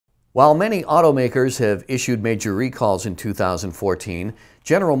While many automakers have issued major recalls in 2014,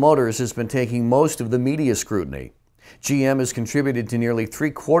 General Motors has been taking most of the media scrutiny. GM has contributed to nearly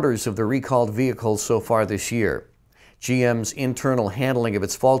 3/4 of the recalled vehicles so far this year. GM's internal handling of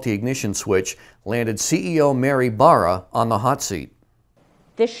its faulty ignition switch landed CEO Mary Barra on the hot seat.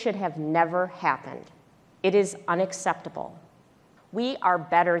 This should have never happened. It is unacceptable. We are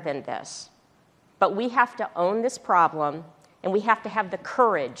better than this, but we have to own this problem and we have to have the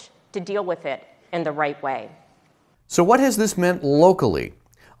courage to deal with it in the right way. So what has this meant locally?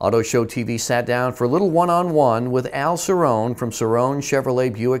 Auto Show TV sat down for a little one-on-one with Al Cerrone from Cerrone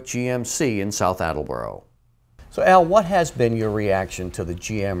Chevrolet Buick GMC in South Attleboro. So Al, what has been your reaction to the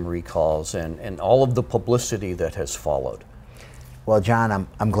GM recalls and all of the publicity that has followed? Well, John,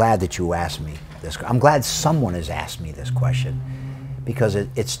 I'm glad that you asked me this. I'm glad someone has asked me this question, because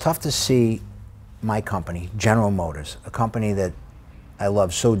it's tough to see my company, General Motors, a company that I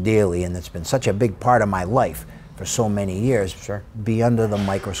love so dearly and that's been such a big part of my life for so many years, sure, be under the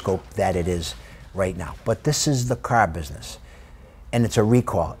microscope that it is right now. But this is the car business, and it's a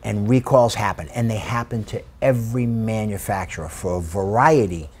recall, and recalls happen, and they happen to every manufacturer for a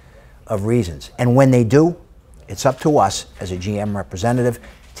variety of reasons. And when they do, it's up to us as a GM representative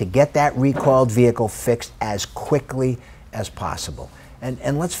to get that recalled vehicle fixed as quickly as possible.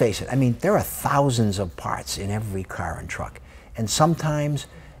 And let's face it, I mean, there are thousands of parts in every car and truck. And sometimes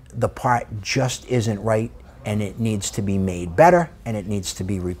the part just isn't right, and it needs to be made better, and it needs to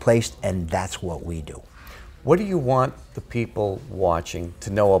be replaced, and that's what we do. What do you want the people watching to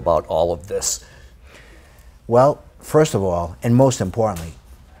know about all of this? Well, first of all, and most importantly,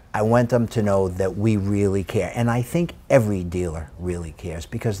 I want them to know that we really care. And I think every dealer really cares,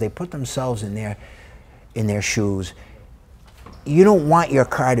 because they put themselves in their shoes. You don't want your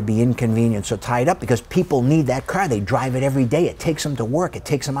car to be inconvenienced or tied up, because people need that car. They drive it every day. It takes them to work. It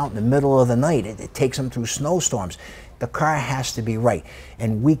takes them out in the middle of the night. It takes them through snowstorms. The car has to be right.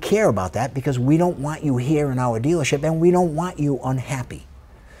 And we care about that, because we don't want you here in our dealership, and we don't want you unhappy.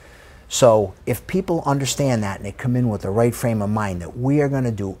 So if people understand that and they come in with the right frame of mind, that we are going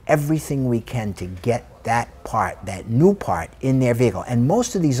to do everything we can to get that part, that new part, in their vehicle. And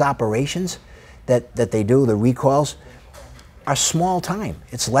most of these operations that they do, the recalls, are small time.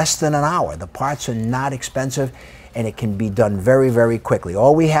 It's less than an hour. The parts are not expensive, and it can be done very, very quickly.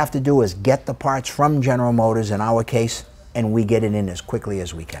 All we have to do is get the parts from General Motors, in our case, and we get it in as quickly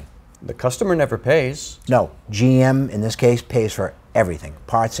as we can. The customer never pays. No, GM, in this case, pays for everything,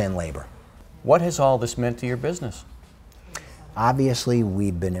 parts and labor. What has all this meant to your business? Obviously,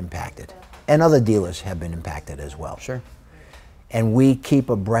 we've been impacted, and other dealers have been impacted as well. Sure. And we keep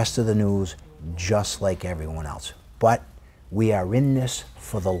abreast of the news just like everyone else. But we are in this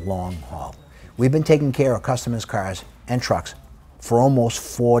for the long haul. We've been taking care of customers' cars and trucks for almost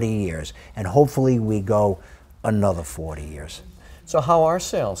 40 years, and hopefully we go another 40 years. So how are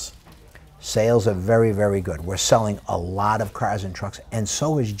sales? Sales are very, very good. We're selling a lot of cars and trucks, and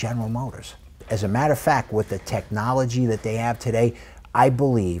so is General Motors. As a matter of fact, with the technology that they have today, I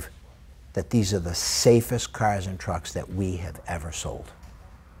believe that these are the safest cars and trucks that we have ever sold.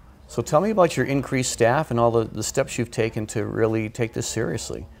 So tell me about your increased staff and all the steps you've taken to really take this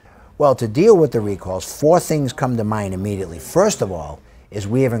seriously. Well, to deal with the recalls, 4 things come to mind immediately. First of all, is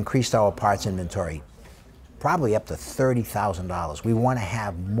we have increased our parts inventory probably up to $30,000. We want to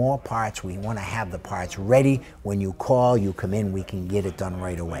have more parts. We want to have the parts ready. When you call, you come in, we can get it done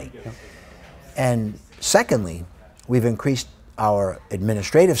right away. Yep. And secondly, we've increased our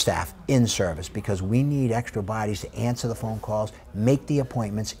administrative staff in service, because we need extra bodies to answer the phone calls, make the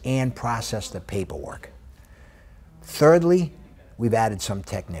appointments, and process the paperwork. Thirdly, we've added some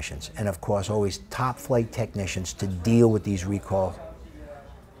technicians, and of course always top flight technicians to deal with these recall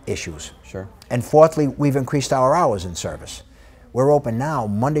issues. Sure. And fourthly, we've increased our hours in service. We're open now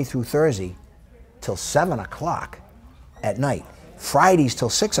Monday through Thursday till 7 o'clock at night, Fridays till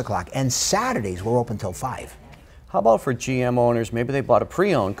 6 o'clock, and Saturdays we're open till 5. How about for GM owners, maybe they bought a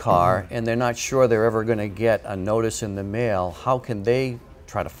pre-owned car and they're not sure they're ever going to get a notice in the mail. How can they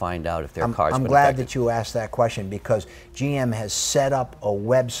try to find out if their car's been affected? I'm glad that you asked that question, because GM has set up a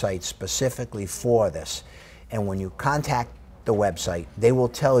website specifically for this. And when you contact the website, they will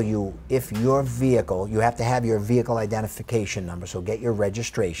tell you if your vehicle, you have to have your vehicle identification number, so get your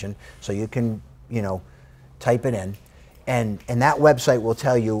registration so you can, type it in. And that website will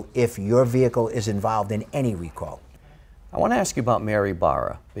tell you if your vehicle is involved in any recall. I want to ask you about Mary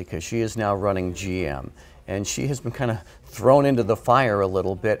Barra, because she is now running GM. and she has been kind of thrown into the fire a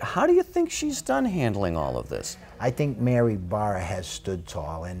little bit. How do you think she's done handling all of this? I think Mary Barra has stood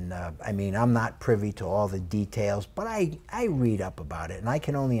tall, and I mean, I'm not privy to all the details, but I read up about it, and I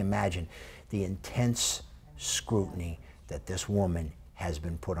can only imagine the intense scrutiny that this woman has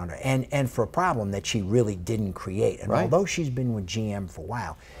been put under, and for a problem that she really didn't create. And right. Although she's been with GM for a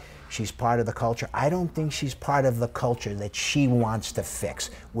while, she's part of the culture. I don't think she's part of the culture that she wants to fix,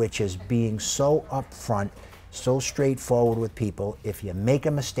 which is being so upfront, so straightforward with people. If you make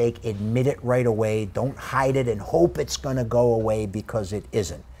a mistake, admit it right away. Don't hide it and hope it's going to go away, because it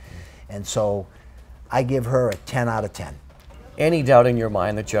isn't. And so I give her a 10 out of 10. Any doubt in your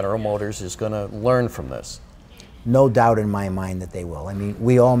mind that General Motors is going to learn from this? No doubt in my mind that they will. I mean,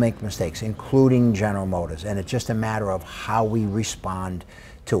 we all make mistakes, including General Motors, and it's just a matter of how we respond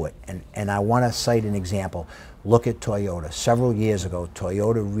to it. And I want to cite an example. Look at Toyota. Several years ago,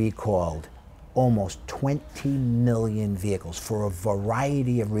 Toyota recalled almost 20 million vehicles for a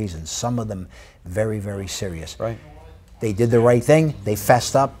variety of reasons, some of them very, very serious. Right. They did the right thing, they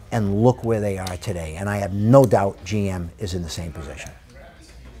fessed up, and look where they are today. And I have no doubt GM is in the same position.